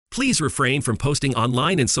Please refrain from posting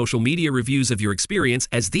online and social media reviews of your experience,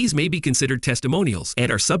 as these may be considered testimonials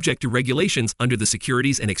and are subject to regulations under the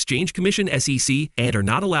Securities and Exchange Commission (SEC) and are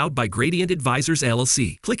not allowed by Gradient Advisors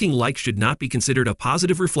LLC. Clicking like should not be considered a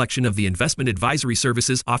positive reflection of the investment advisory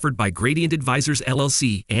services offered by Gradient Advisors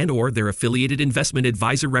LLC and/or their affiliated investment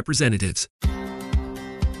advisor representatives.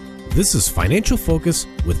 This is Financial Focus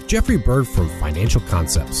with Jeffrey Bird from Financial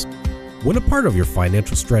Concepts. When a part of your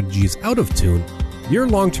financial strategy is out of tune, your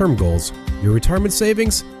long-term goals, your retirement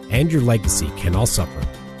savings, and your legacy can all suffer.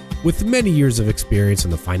 With many years of experience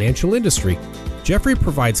in the financial industry, Jeffrey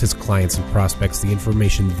provides his clients and prospects the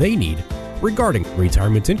information they need regarding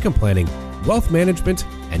retirement income planning, wealth management,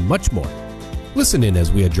 and much more. Listen in as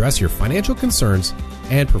we address your financial concerns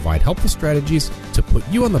and provide helpful strategies to put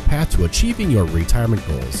you on the path to achieving your retirement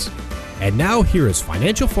goals. And now here is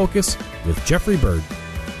Financial Focus with Jeffrey Bird.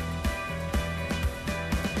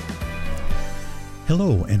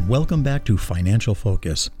 Hello and welcome back to Financial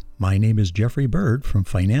Focus. My name is Jeffrey Bird from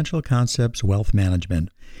Financial Concepts Wealth Management.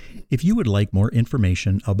 If you would like more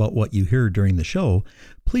information about what you hear during the show,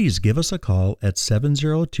 please give us a call at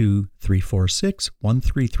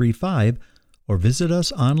 702-346-1335 or visit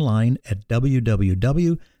us online at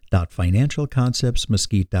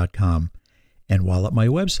www.financialconceptsmesquite.com. And while at my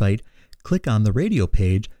website, click on the radio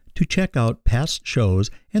page to check out past shows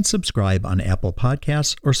and subscribe on Apple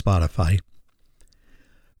Podcasts or Spotify.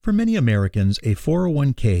 For many Americans, a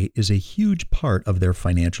 401k is a huge part of their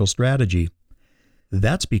financial strategy.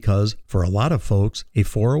 That's because, for a lot of folks, a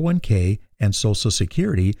 401k and Social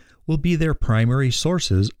Security will be their primary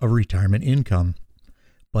sources of retirement income.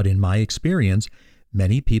 But in my experience,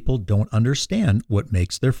 many people don't understand what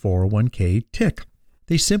makes their 401k tick.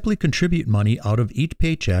 They simply contribute money out of each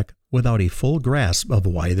paycheck without a full grasp of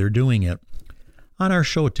why they're doing it. On our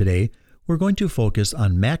show today, we're going to focus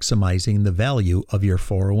on maximizing the value of your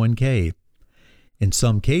 401k. In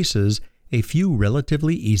some cases, a few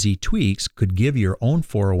relatively easy tweaks could give your own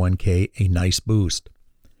 401k a nice boost.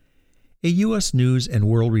 A U.S. News and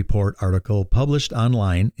World Report article published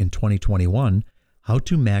online in 2021, How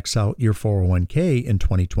to Max Out Your 401k in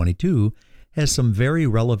 2022, has some very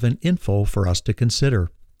relevant info for us to consider.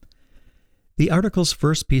 The article's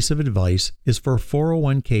first piece of advice is for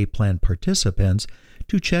 401k plan participants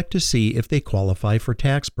to check to see if they qualify for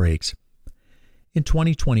tax breaks. In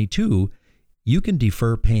 2022, you can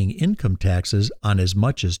defer paying income taxes on as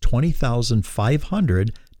much as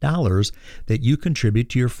 $20,500 that you contribute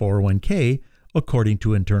to your 401k according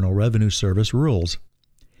to Internal Revenue Service rules.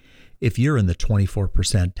 If you're in the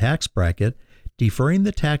 24% tax bracket, deferring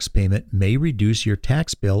the tax payment may reduce your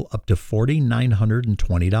tax bill up to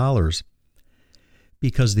 $4,920.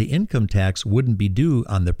 Because the income tax wouldn't be due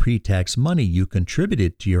on the pre-tax money you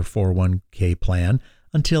contributed to your 401k plan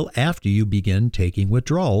until after you begin taking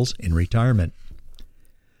withdrawals in retirement.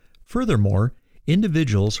 Furthermore,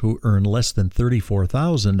 individuals who earn less than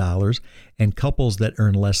 $34,000 and couples that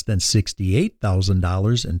earn less than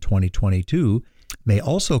 $68,000 in 2022 may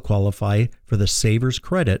also qualify for the Savers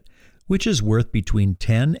Credit, which is worth between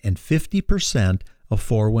 10 and 50% of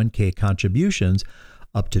 401k contributions,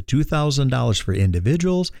 up to $2,000 for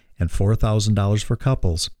individuals and $4,000 for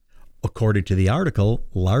couples. According to the article,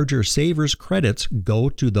 larger savers credits go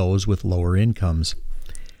to those with lower incomes.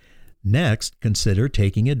 Next, consider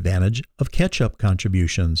taking advantage of catch-up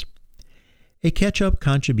contributions. A catch-up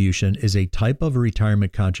contribution is a type of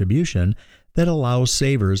retirement contribution that allows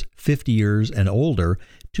savers 50 years and older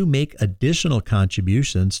to make additional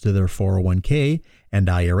contributions to their 401k and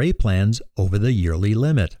IRA plans over the yearly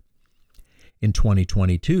limit. In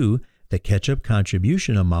 2022, the catch-up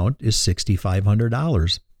contribution amount is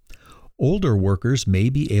 $6,500. Older workers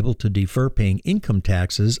may be able to defer paying income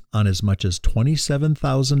taxes on as much as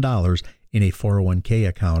 $27,000 in a 401k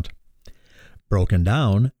account. Broken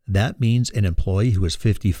down, that means an employee who is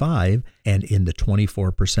 55 and in the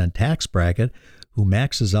 24% tax bracket who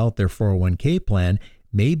maxes out their 401k plan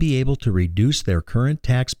may be able to reduce their current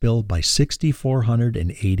tax bill by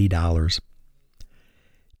 $6,480.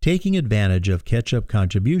 Taking advantage of catch-up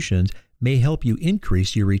contributions may help you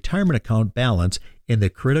increase your retirement account balance in the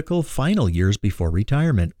critical final years before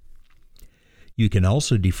retirement. You can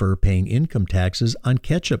also defer paying income taxes on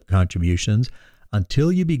catch-up contributions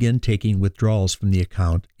until you begin taking withdrawals from the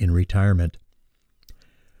account in retirement.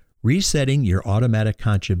 Resetting your automatic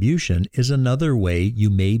contribution is another way you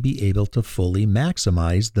may be able to fully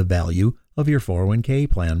maximize the value of your 401k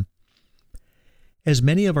plan. As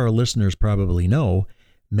many of our listeners probably know,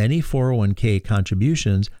 many 401k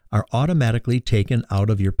contributions are automatically taken out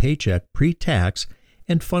of your paycheck pre-tax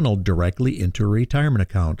and funneled directly into a retirement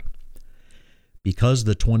account. Because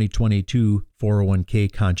the 2022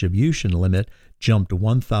 401k contribution limit jumped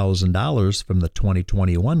 $1,000 from the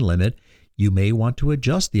 2021 limit, you may want to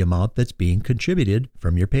adjust the amount that's being contributed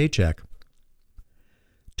from your paycheck.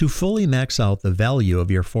 To fully max out the value of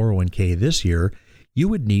your 401k this year, you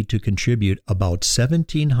would need to contribute about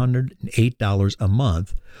 $1,708 a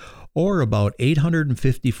month, or about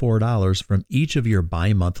 $854 from each of your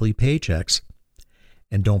bi-monthly paychecks.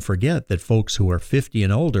 And don't forget that folks who are 50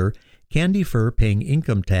 and older can defer paying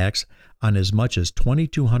income tax on as much as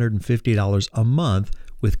 $2,250 a month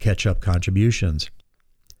with catch-up contributions.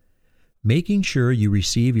 Making sure you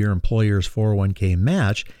receive your employer's 401k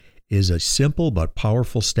match is a simple but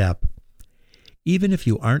powerful step. Even if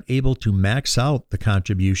you aren't able to max out the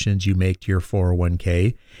contributions you make to your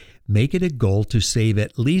 401k, make it a goal to save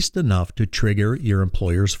at least enough to trigger your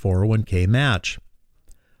employer's 401k match.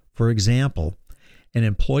 For example, an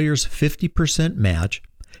employer's 50% match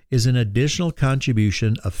is an additional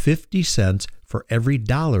contribution of 50 cents for every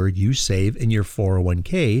dollar you save in your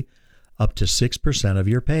 401k, up to 6% of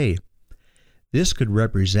your pay. This could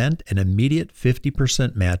represent an immediate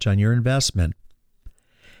 50% match on your investment.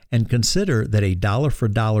 And consider that a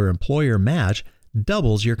dollar-for-dollar employer match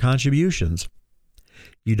doubles your contributions.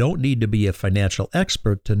 You don't need to be a financial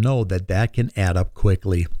expert to know that that can add up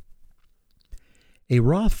quickly. A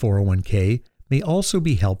Roth 401k may also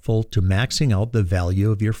be helpful to maxing out the value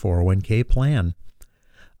of your 401k plan.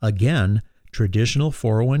 Again, traditional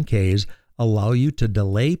 401ks allow you to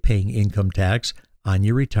delay paying income tax on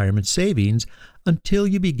your retirement savings until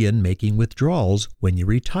you begin making withdrawals when you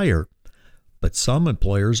retire. But some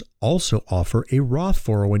employers also offer a Roth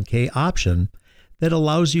 401k option that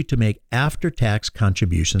allows you to make after-tax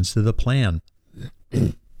contributions to the plan.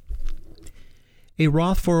 A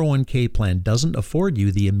Roth 401k plan doesn't afford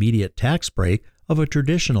you the immediate tax break of a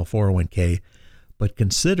traditional 401k, but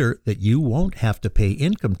consider that you won't have to pay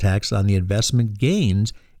income tax on the investment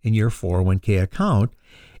gains in your 401k account,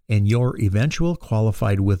 and your eventual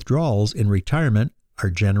qualified withdrawals in retirement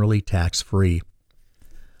are generally tax-free.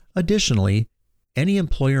 Additionally, any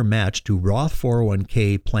employer match to Roth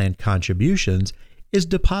 401k plan contributions is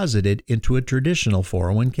deposited into a traditional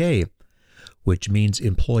 401k, which means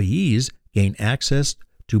employees gain access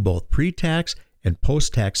to both pre-tax and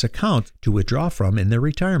post-tax accounts to withdraw from in their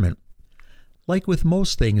retirement. Like with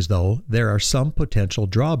most things, though, there are some potential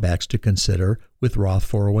drawbacks to consider with Roth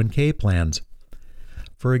 401k plans.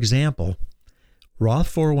 For example,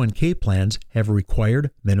 Roth 401k plans have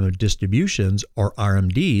required minimum distributions, or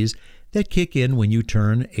RMDs, that kick in when you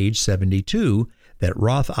turn age 72 that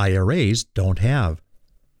Roth IRAs don't have.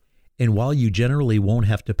 And while you generally won't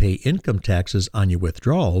have to pay income taxes on your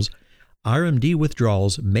withdrawals, RMD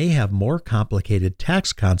withdrawals may have more complicated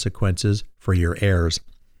tax consequences for your heirs.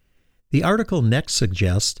 The article next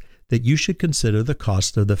suggests that you should consider the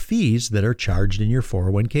cost of the fees that are charged in your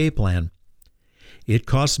 401k plan. It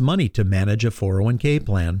costs money to manage a 401k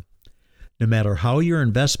plan. No matter how your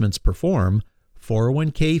investments perform,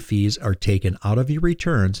 401k fees are taken out of your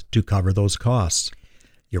returns to cover those costs.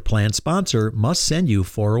 Your plan sponsor must send you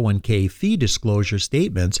 401k fee disclosure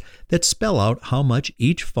statements that spell out how much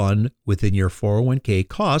each fund within your 401k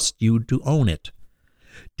costs you to own it.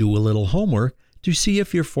 Do a little homework to see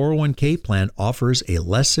if your 401k plan offers a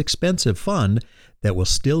less expensive fund that will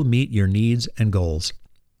still meet your needs and goals.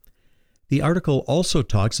 The article also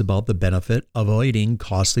talks about the benefit of avoiding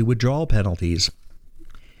costly withdrawal penalties.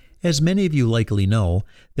 As many of you likely know,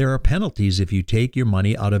 there are penalties if you take your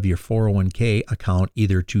money out of your 401k account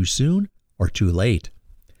either too soon or too late.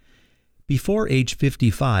 Before age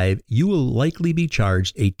 55, you will likely be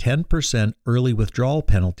charged a 10% early withdrawal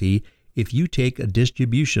penalty if you take a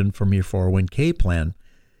distribution from your 401k plan,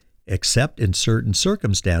 except in certain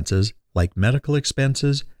circumstances like medical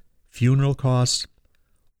expenses, funeral costs,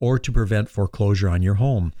 or to prevent foreclosure on your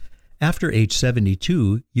home. After age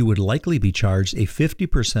 72, you would likely be charged a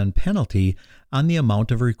 50% penalty on the amount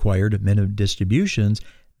of required minimum distributions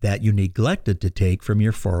that you neglected to take from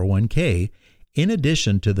your 401k, in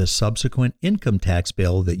addition to the subsequent income tax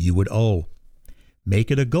bill that you would owe. Make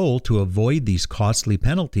it a goal to avoid these costly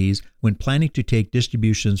penalties when planning to take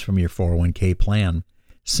distributions from your 401k plan.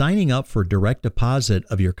 Signing up for direct deposit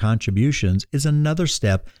of your contributions is another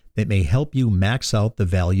step that may help you max out the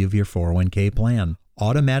value of your 401k plan.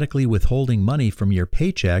 Automatically withholding money from your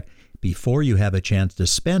paycheck before you have a chance to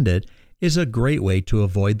spend it is a great way to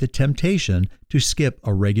avoid the temptation to skip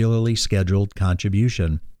a regularly scheduled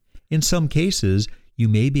contribution. In some cases, you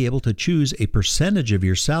may be able to choose a percentage of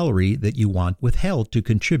your salary that you want withheld to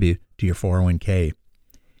contribute to your 401k.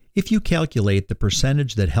 If you calculate the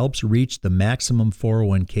percentage that helps reach the maximum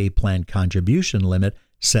 401k plan contribution limit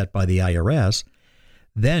set by the IRS,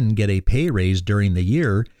 then get a pay raise during the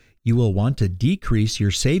year, you will want to decrease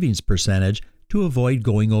your savings percentage to avoid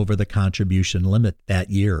going over the contribution limit that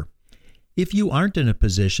year. If you aren't in a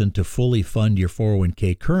position to fully fund your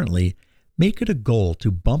 401k currently, make it a goal to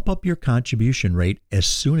bump up your contribution rate as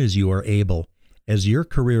soon as you are able. As your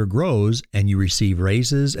career grows and you receive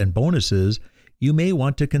raises and bonuses, you may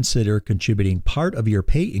want to consider contributing part of your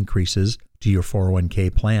pay increases to your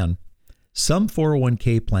 401k plan. Some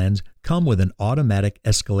 401k plans come with an automatic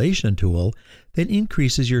escalation tool that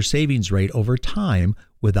increases your savings rate over time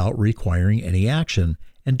without requiring any action.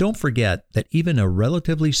 And don't forget that even a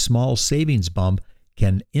relatively small savings bump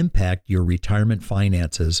can impact your retirement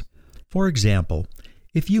finances. For example,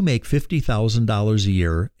 if you make $50,000 a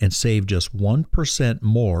year and save just 1%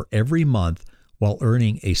 more every month while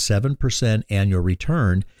earning a 7% annual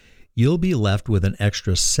return, you'll be left with an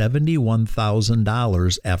extra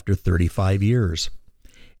 $71,000 after 35 years.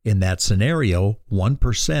 In that scenario,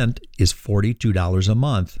 1% is $42 a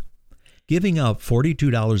month. Giving up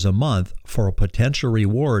 $42 a month for a potential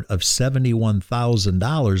reward of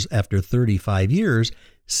 $71,000 after 35 years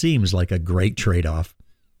seems like a great trade-off.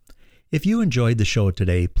 If you enjoyed the show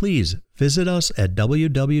today, please visit us at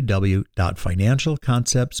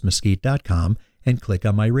www.financialconceptsmesquite.com and click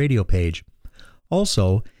on my radio page.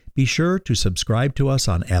 Also, be sure to subscribe to us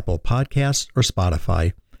on Apple Podcasts or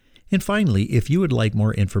Spotify. And finally, if you would like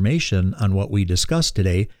more information on what we discussed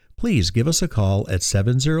today, please give us a call at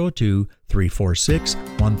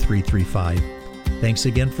 702-346-1335. Thanks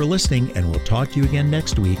again for listening, and we'll talk to you again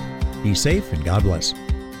next week. Be safe and God bless.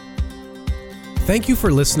 Thank you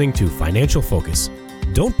for listening to Financial Focus.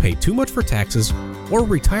 Don't pay too much for taxes or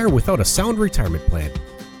retire without a sound retirement plan.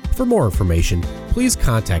 For more information, please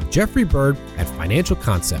contact Jeffrey Bird at Financial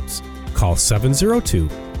Concepts. Call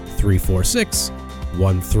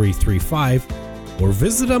 702-346-1335 or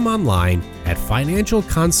visit them online at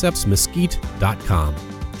financialconceptsmesquite.com.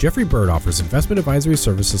 Jeffrey Bird offers investment advisory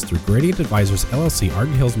services through Gradient Advisors, LLC,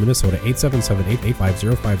 Arden Hills, Minnesota,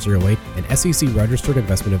 877-885-0508, and SEC-registered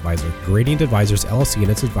investment advisor. Gradient Advisors, LLC, and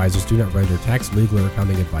its advisors do not render tax, legal, or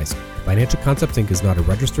accounting advice. Financial Concepts, Inc. is not a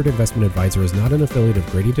registered investment advisor, is not an affiliate of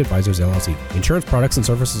Gradient Advisors, LLC. Insurance products and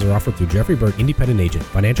services are offered through Jeffrey Bird, independent agent.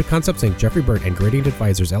 Financial Concepts, Inc., Jeffrey Bird, and Gradient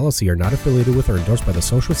Advisors, LLC are not affiliated with or endorsed by the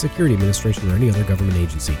Social Security Administration or any other government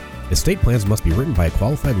agency. Estate plans must be written by a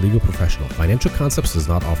qualified legal professional. Financial Concepts does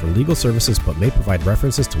not offer legal services but may provide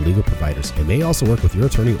references to legal providers. It may also work with your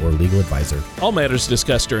attorney or legal advisor. All matters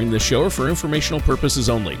discussed during this show are for informational purposes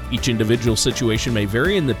only. Each individual situation may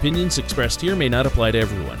vary, and the opinions expressed here may not apply to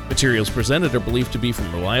everyone. Materials presented are believed to be from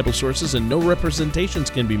reliable sources, and no representations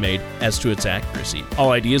can be made as to its accuracy.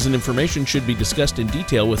 All ideas and information should be discussed in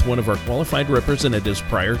detail with one of our qualified representatives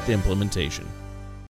prior to implementation.